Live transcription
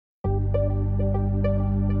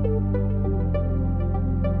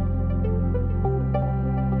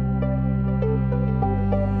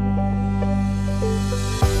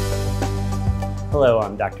Hello,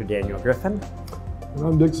 I'm Dr. Daniel Griffin. And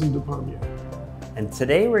I'm Dixon DePommier. And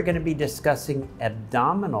today we're going to be discussing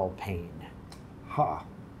abdominal pain. Ha.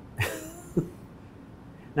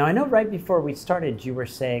 Now I know right before we started you were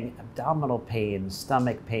saying abdominal pain,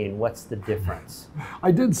 stomach pain, what's the difference?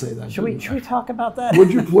 I did say that. Should we talk about that?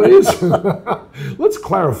 Would you please? Let's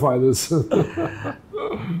clarify this.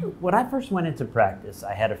 When I first went into practice,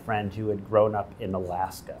 I had a friend who had grown up in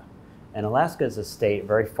Alaska. And Alaska is a state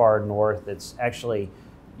very far north. It's actually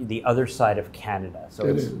the other side of Canada. So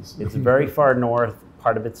it's very far north.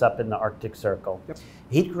 Part of it's up in the Arctic Circle. Yep.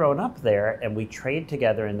 He'd grown up there, and we trained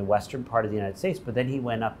together in the western part of the United States, but then he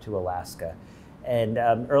went up to Alaska. And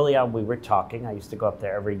early on, we were talking. I used to go up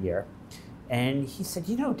there every year. And he said,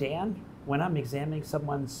 you know, Dan, when I'm examining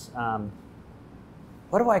someone's,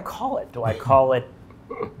 what do I call it? Do I call it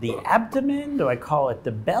the abdomen? Do I call it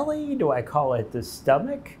the belly? Do I call it the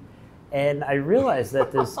stomach? And I realized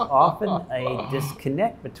that there's often a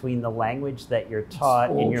disconnect between the language that you're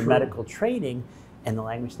taught in your medical training and the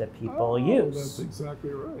language that people use. That's exactly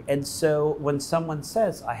right. And so when someone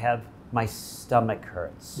says, I have my stomach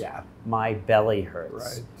hurts, my belly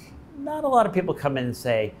hurts, not a lot of people come in and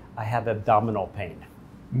say, I have abdominal pain.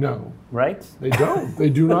 No. Right? They don't. They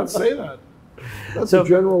do not say that. That's a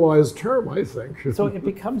generalized term, I think. So it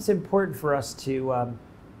becomes important for us to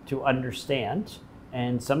understand.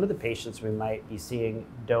 And some of the patients we might be seeing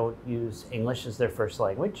don't use English as their first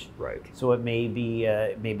language. Right. So it may be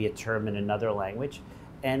maybe a term in another language.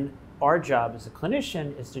 And our job as a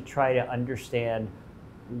clinician is to try to understand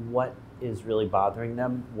what is really bothering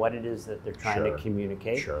them, what it is that they're trying to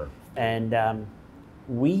communicate. Sure. And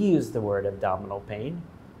we use the word abdominal pain,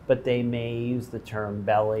 but they may use the term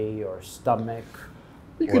belly or stomach.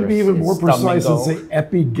 You could be even more precise and say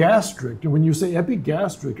epigastric. And when you say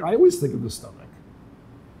epigastric, I always think of the stomach.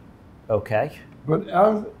 Okay. But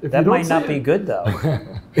if that you might not be good, though.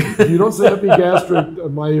 If you don't say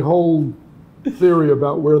epigastric, my whole theory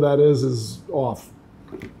about where that is off.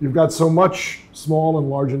 You've got so much small and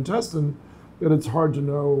large intestine that it's hard to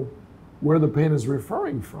know where the pain is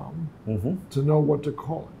referring from to know what to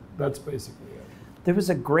call it. That's basically it. There was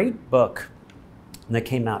a great book that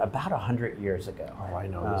came out about 100 years ago. Oh, I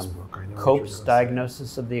know this book. I know Cope's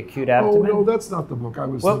Diagnosis of the Acute Abdomen. Oh, no, that's not the book I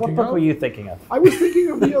was thinking of. What book were you thinking of? I was thinking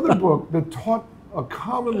of the other book that taught a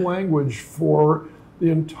common language for the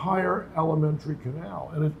entire alimentary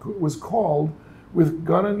canal. And it was called With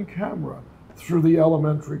Gun and Camera Through the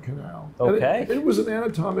Alimentary Canal. Okay. And it was an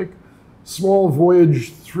anatomic small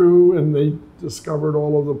voyage through, and they discovered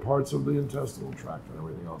all of the parts of the intestinal tract and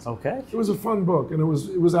everything else. Okay. It was a fun book, and it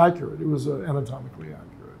was accurate. It was anatomically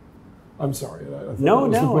accurate. I'm sorry. I thought no.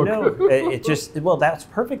 that was the book. It just, well, that's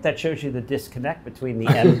perfect. That shows you the disconnect between the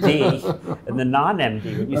MD and the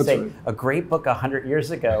non-MD. When you say a great book 100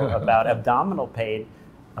 years ago about abdominal pain,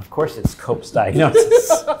 of course it's Cope's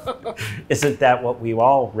Diagnosis. Isn't that what we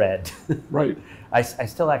all read? Right. I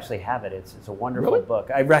still actually have it. It's a wonderful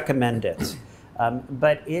book. I recommend it.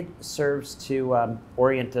 But it serves to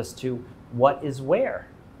orient us to what is where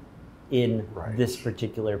in this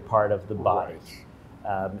particular part of the body.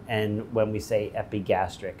 And when we say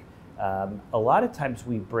epigastric, a lot of times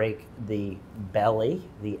we break the belly,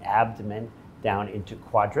 the abdomen, down into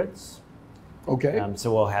quadrants. Okay.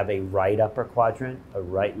 So we'll have a right upper quadrant, a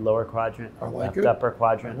right lower quadrant, a left upper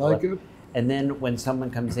quadrant. I like it. And then when someone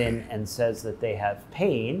comes in and says that they have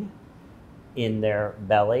pain in their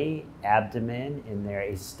belly, abdomen, in their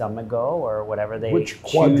estomago, or whatever they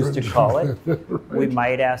choose to call it, we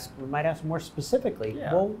might ask more specifically,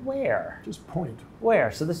 well, where? Just point.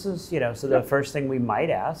 Where? So this is, so the first thing we might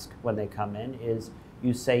ask when they come in is,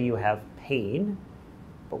 you say you have pain,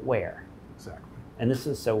 but where? Exactly. And this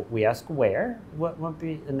is, so we ask where. What would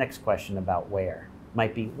be the next question about where?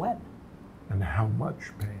 Might be when. And how much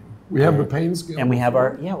pain? We have the pain scale. And we have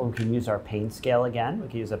we can use our pain scale again. We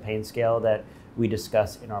can use a pain scale that we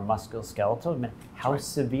discuss in our musculoskeletal. How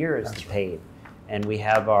severe is the pain? And we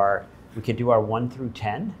have we could do our 1 through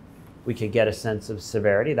 10. We could get a sense of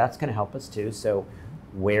severity. That's going to help us too. So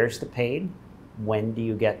where's the pain? When do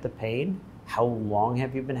you get the pain? How long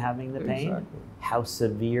have you been having the pain? Exactly. How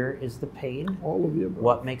severe is the pain? All of the above.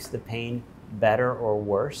 What makes the pain better or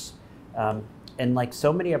worse? And like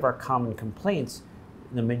so many of our common complaints,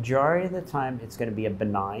 the majority of the time it's going to be a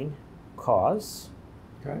benign cause.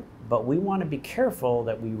 Okay. But we want to be careful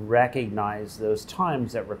that we recognize those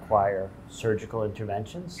times that require surgical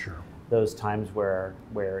interventions. Sure. Those times where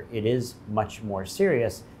it is much more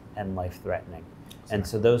serious and life-threatening. Exactly. And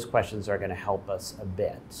so those questions are going to help us a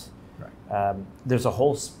bit. Right. There's a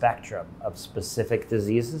whole spectrum of specific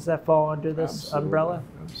diseases that fall under this umbrella.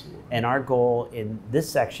 Absolutely. And our goal in this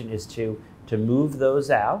section is to to move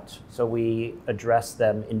those out so we address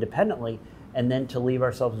them independently, and then to leave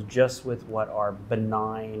ourselves just with what are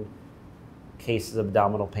benign cases of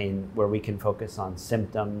abdominal pain where we can focus on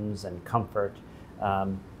symptoms and comfort,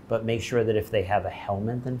 but make sure that if they have a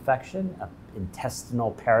helminth infection, an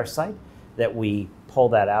intestinal parasite, that we pull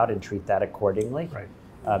that out and treat that accordingly. Right.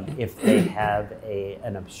 If they have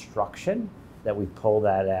an obstruction, that we pull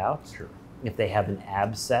that out. Sure. If they have an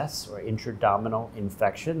abscess or intra-abdominal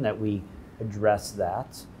infection, that we address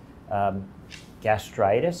that.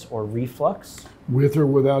 Gastritis or reflux. With or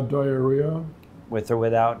without diarrhea? With or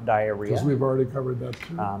without diarrhea. Because we've already covered that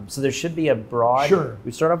too. So there should be a broad, Sure.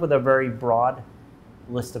 We start off with a very broad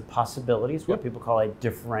list of possibilities, what Yep. people call a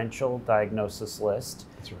differential diagnosis list.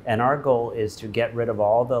 That's right. And our goal is to get rid of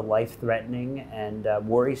all the life-threatening and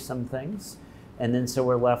worrisome things. And then so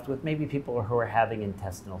we're left with maybe people who are having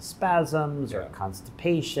intestinal spasms or Yeah.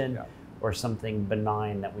 constipation Yeah. or something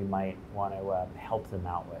benign that we might want to help them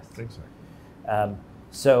out with. Exactly.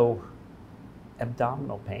 So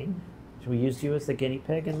abdominal pain. Should we use you as the guinea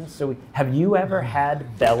pig in this? Have you ever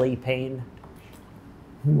had belly pain?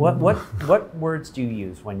 What words do you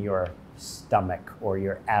use when your stomach or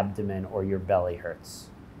your abdomen or your belly hurts?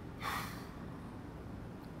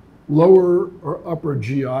 Lower or upper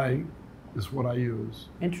GI is what I use.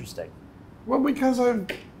 Interesting. Well, because I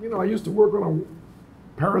used to work on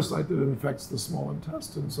a parasite that infects the small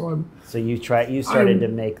intestine, so you started to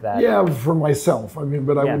make that. Yeah, for myself. I mean,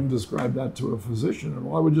 but I Yeah. wouldn't describe that to a physician at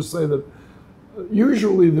all. I would just say that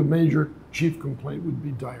usually the major chief complaint would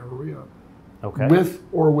be diarrhea, Okay. with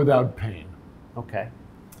or without pain. Okay.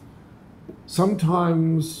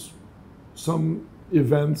 Sometimes some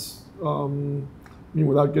events,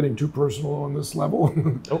 without getting too personal on this level,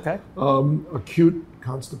 Okay. acute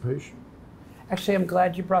constipation. Actually, I'm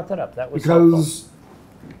glad you brought that up. That was helpful. Because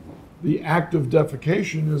the act of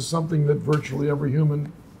defecation is something that virtually every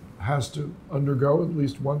human has to undergo at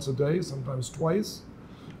least once a day, sometimes twice.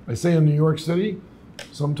 I say in New York City,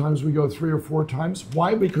 sometimes we go 3 or 4 times.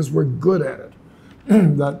 Why? Because we're good at it.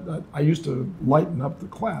 that I used to lighten up the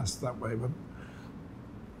class that way. But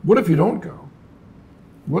what if you don't go?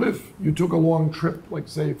 What if you took a long trip, like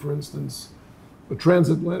say, for instance, a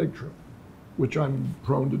transatlantic trip, which I'm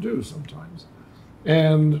prone to do sometimes,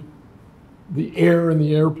 and the air in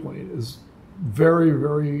the airplane is very,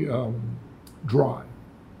 very dry,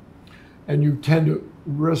 and you tend to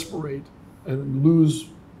respirate and lose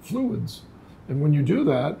fluids. And when you do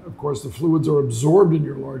that, of course, the fluids are absorbed in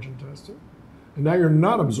your large intestine, and now you're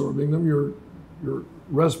not absorbing them, you're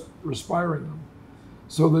respiring them,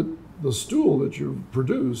 so that the stool that you've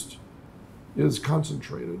produced is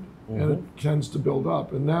concentrated, and it tends to build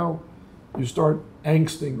up. And now you start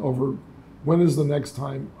angsting over when is the next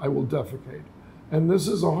time I will defecate. And this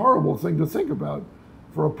is a horrible thing to think about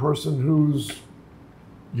for a person whose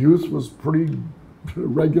youth was pretty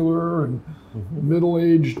regular and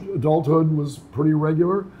middle-aged adulthood was pretty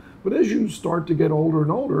regular. But as you start to get older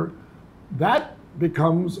and older, that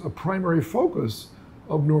becomes a primary focus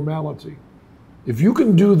of normality. If you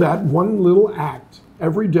can do that one little act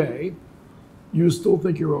every day, you still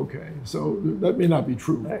think you're okay. So that may not be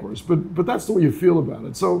true, of course, but that's the way you feel about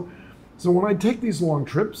it. So when I take these long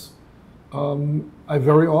trips, I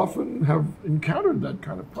very often have encountered that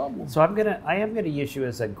kind of problem. So I am gonna use you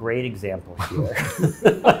as a great example here.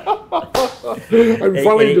 I'm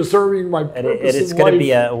finally discerning my purpose and it's in going to life.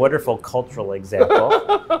 be a wonderful cultural example.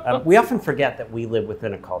 We often forget that we live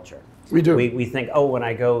within a culture. We do. We think, oh, when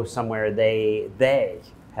I go somewhere, they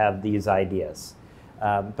have these ideas.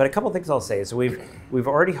 But a couple of things I'll say. So we've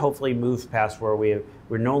already hopefully moved past where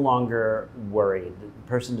we're no longer worried. The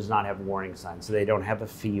person does not have warning signs, so they don't have a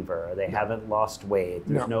fever, or they haven't lost weight.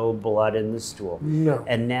 There's no blood in the stool. No.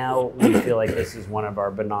 And now we feel like this is one of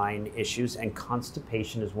our benign issues, and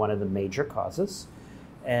constipation is one of the major causes.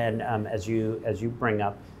 And as you bring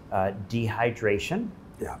up, dehydration.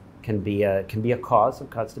 Yeah. Can be a cause of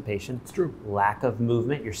constipation. It's true. Lack of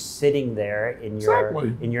movement. You're sitting there in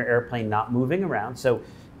your airplane, not moving around. So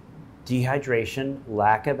dehydration,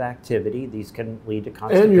 lack of activity, these can lead to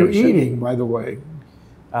constipation. And you're eating, by the way.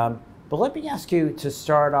 But let me ask you to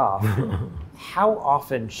start off, how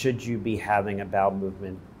often should you be having a bowel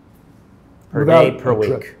movement per day, per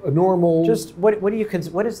week? A normal. Just what do you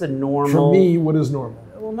consider? What is the normal? For me, what is normal?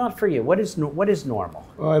 Well, not for you. What is normal?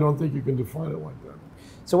 I don't think you can define it like that.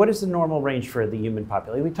 So what is the normal range for the human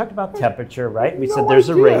population? We talked about temperature, right? We said there's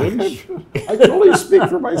a range. I can only speak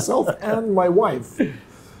for myself and my wife.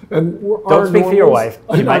 And don't speak for your wife.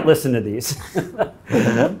 She might listen to these.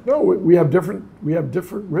 No, we have different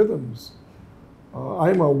rhythms.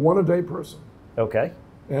 I'm a 1-a-day person. Okay.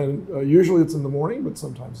 And usually it's in the morning, but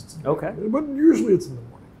sometimes it's in the afternoon. But usually it's in the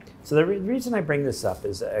morning. So the reason I bring this up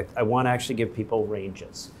is I want to actually give people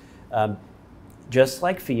ranges. Just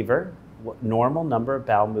like fever, normal number of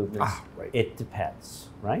bowel movements, it depends,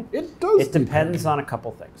 right? It does. It depends on a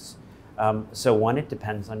couple things. So one, it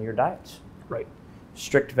depends on your diet. Right.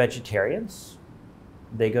 Strict vegetarians,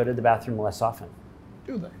 they go to the bathroom less often.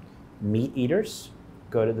 Do they? Meat eaters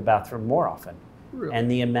go to the bathroom more often. Really?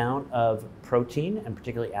 And the amount of protein, and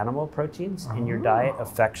particularly animal proteins, in your diet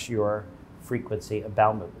affects your frequency of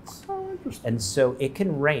bowel movements. Oh, interesting. And so it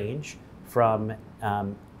can range from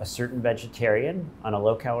a certain vegetarian on a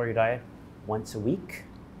low-calorie diet once a week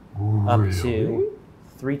up to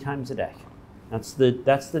 3 times a day. That's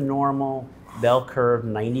the normal bell curve.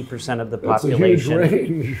 90% of the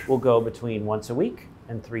population will go between once a week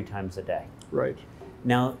and 3 times a day. Right.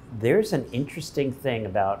 Now, there's an interesting thing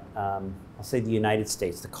about, I'll say the United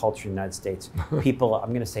States, the culture of the United States. People, I'm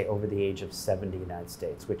going to say over the age of 70 United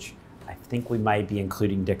States, which I think we might be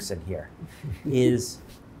including Dixon here, is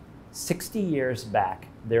 60 years back,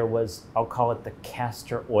 there was, I'll call it the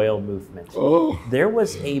castor oil movement. Oh. There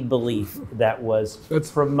was a belief that was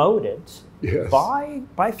promoted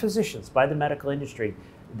by physicians, by the medical industry,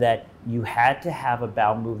 that you had to have a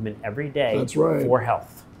bowel movement every day for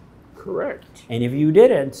health. Correct. And if you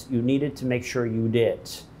didn't, you needed to make sure you did.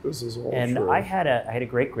 This is all and true. I had a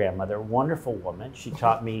great grandmother, a wonderful woman. She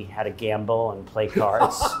taught me how to gamble and play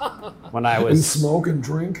cards when I was and smoke and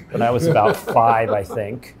drink. When I was about 5, I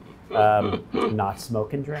think. Not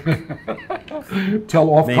smoke and drink. Tell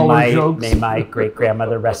off-color jokes. May my great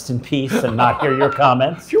grandmother rest in peace and not hear your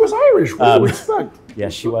comments. She was Irish. What do you expect?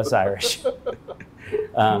 Yes, she was Irish.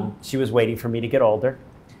 She was waiting for me to get older.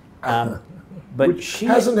 But which she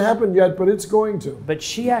hasn't happened yet, but it's going to. But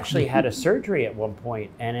she actually had a surgery at one point,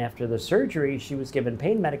 and after the surgery, she was given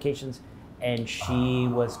pain medications, and she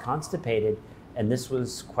was constipated, and this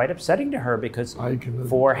was quite upsetting to her because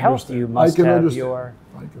for health, you must have your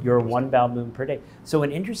 1 bowel movement per day. So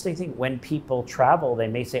an interesting thing, when people travel, they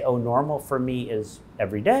may say, oh, normal for me is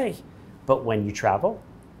every day, but when you travel,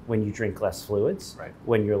 when you drink less fluids,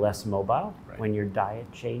 when you're less mobile, when your diet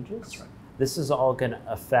changes, this is all going to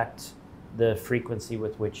affect the frequency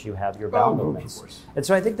with which you have your bowel movements. And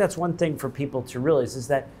so I think that's one thing for people to realize is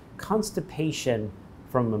that constipation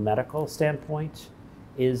from a medical standpoint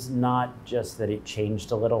is not just that it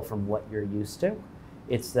changed a little from what you're used to.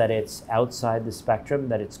 It's that it's outside the spectrum,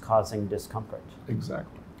 that it's causing discomfort.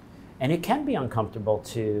 Exactly. And it can be uncomfortable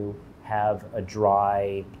to have a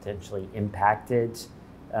dry, potentially impacted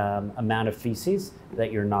amount of feces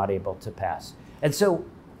that you're not able to pass. And so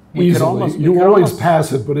we could always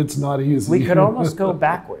pass it, but it's not easy. We could almost go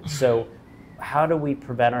backwards. So how do we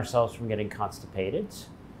prevent ourselves from getting constipated?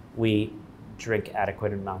 We drink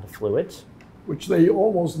adequate amount of fluid. Which they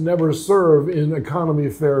almost never serve in economy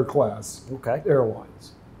fare class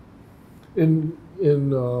airlines. In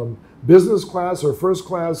business class or first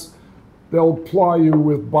class, they'll ply you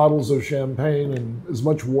with bottles of champagne and as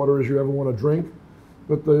much water as you ever want to drink.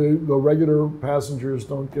 But the regular passengers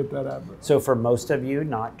don't get that advantage. So for most of you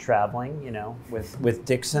not traveling, with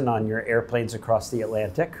Dixon on your airplanes across the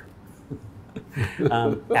Atlantic,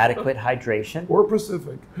 adequate hydration. Or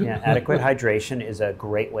Pacific. Yeah, adequate hydration is a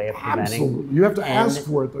great way of preventing. Absolutely. You have to ask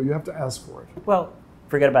for it, though. You have to ask for it. Well,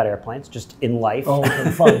 forget about airplanes, just in life. Oh,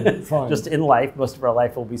 okay, fine. Just in life, most of our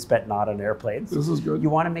life will be spent not on airplanes. This is good. You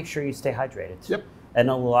want to make sure you stay hydrated. Yep. And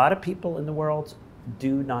a lot of people in the world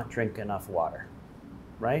do not drink enough water.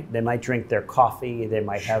 Right? They might drink their coffee, they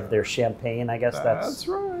might have their champagne, I guess that's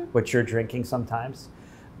what you're drinking sometimes.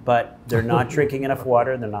 But they're not drinking enough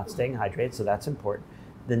water, they're not staying hydrated, so that's important.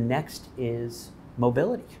 The next is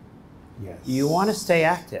mobility. Yes. You want to stay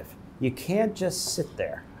active. You can't just sit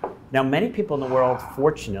there. Now, many people in the world,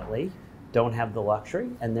 fortunately, don't have the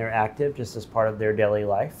luxury, and they're active just as part of their daily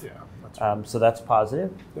life. Yeah, that's right. So that's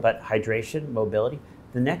positive, but hydration, mobility.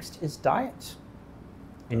 The next is diet.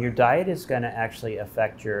 And your diet is going to actually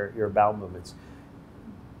affect your bowel movements.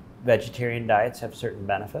 Vegetarian diets have certain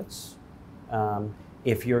benefits.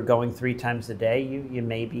 If you're going 3 times a day, you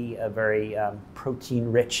may be a very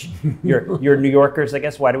protein-rich. You're New Yorkers, I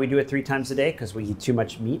guess. Why do we do it 3 times a day? Because we eat too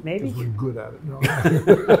much meat, maybe? Because we're good at it.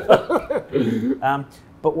 No.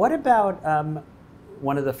 But what about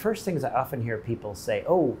one of the first things I often hear people say,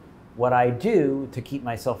 oh, what I do to keep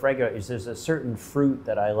myself regular is there's a certain fruit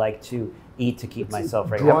that I like to eat to keep myself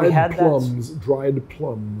regular. Have we had dried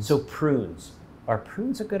plums. So prunes. Are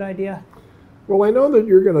prunes a good idea? Well, I know that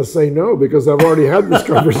you're going to say no because I've already had this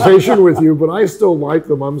conversation with you, but I still like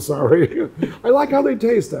them. I'm sorry. I like how they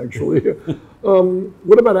taste, actually.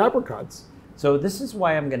 What about apricots? So this is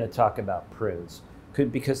why I'm going to talk about prunes.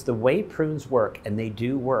 because the way prunes work, and they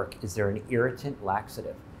do work, is they're an irritant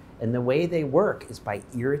laxative. And the way they work is by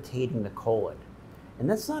irritating the colon. And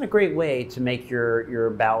that's not a great way to make your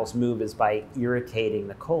bowels move, is by irritating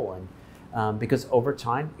the colon. Because over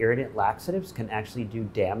time, irritant laxatives can actually do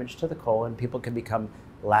damage to the colon. People can become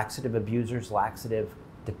laxative abusers, laxative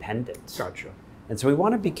dependents. Gotcha. And so we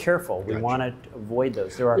want to be careful. We Gotcha. want to avoid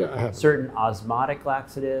those. There are certain osmotic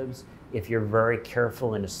laxatives. If you're very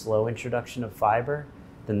careful in a slow introduction of fiber,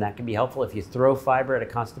 then that can be helpful. If you throw fiber at a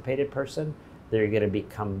constipated person, they're going to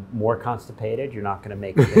become more constipated. You're not going to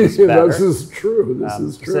make things better. This is true. This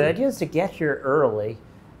is true. So the idea is to get here early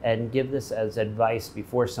and give this as advice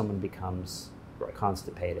before someone becomes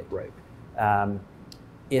constipated. Right.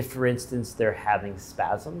 If, for instance, they're having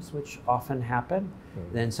spasms, which often happen,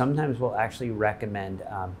 then sometimes we'll actually recommend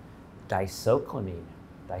dicyclomine,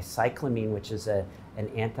 which is an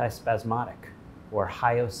antispasmodic, or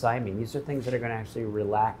hyoscyamin. These are things that are going to actually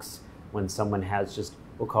relax when someone has just,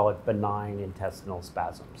 we'll call it benign intestinal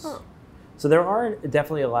spasms. Oh. So there are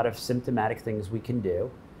definitely a lot of symptomatic things we can do,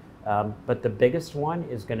 but the biggest one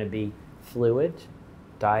is going to be fluid,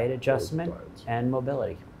 diet adjustment, and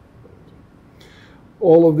mobility.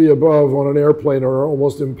 All of the above on an airplane are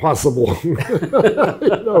almost impossible.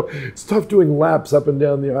 It's tough doing laps up and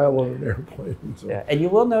down the aisle on an airplane. So. Yeah, and you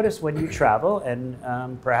will notice when you travel, and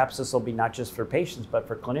perhaps this will be not just for patients, but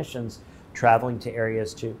for clinicians traveling to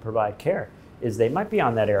areas to provide care, is they might be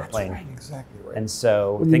on that airplane. That's right, exactly right. And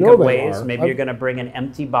so think of ways, maybe you're going to bring an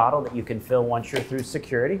empty bottle that you can fill once you're through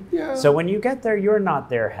security. Yeah. So when you get there, you're not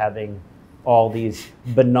there having all these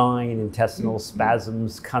benign intestinal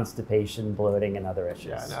spasms, constipation, bloating, and other issues.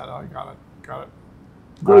 Yeah, no, I got it.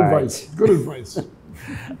 Good advice. Good advice. All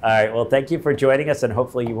right. Well, thank you for joining us, and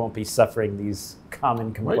hopefully you won't be suffering these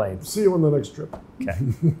common complaints. See you on the next trip. Okay.